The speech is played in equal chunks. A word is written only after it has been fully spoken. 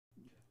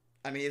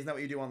I mean, isn't that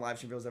what you do on live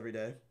stream videos every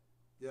day?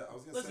 Yeah, I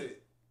was gonna say.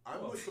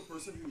 I'm like the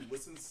person who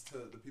listens to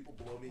the people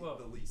below me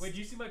the least. Wait, do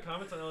you see my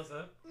comments on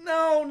LSF?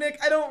 No, Nick,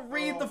 I don't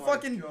read the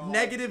fucking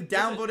negative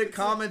downvoted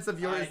comments of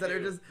yours that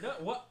are just... No,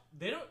 what?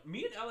 They don't...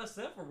 Me and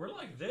LSF, we're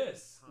like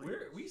this.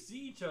 We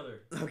see each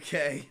other.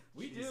 Okay.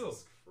 We do.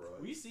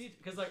 We see...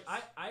 Because, like,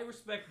 I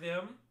respect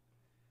them,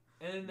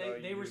 and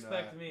they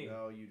respect me.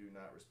 No, you do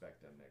not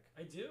respect them, Nick.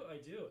 I do.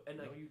 And,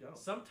 no, like, you don't.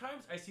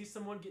 Sometimes I see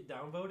someone get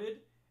downvoted,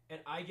 and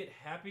I get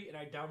happy, and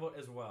I downvote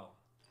as well.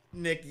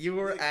 Nick, you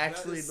were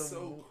actually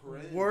the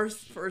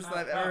worst person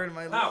I've ever in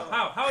my life.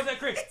 How is that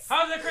cringe?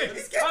 How is that cringe?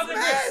 How is that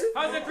cringe?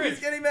 How is that cringe?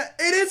 He's getting mad.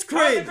 It is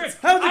cringe.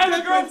 I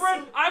have a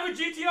girlfriend. I have a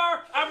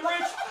GTR. I'm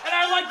rich, and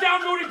I like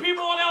downvoting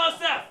people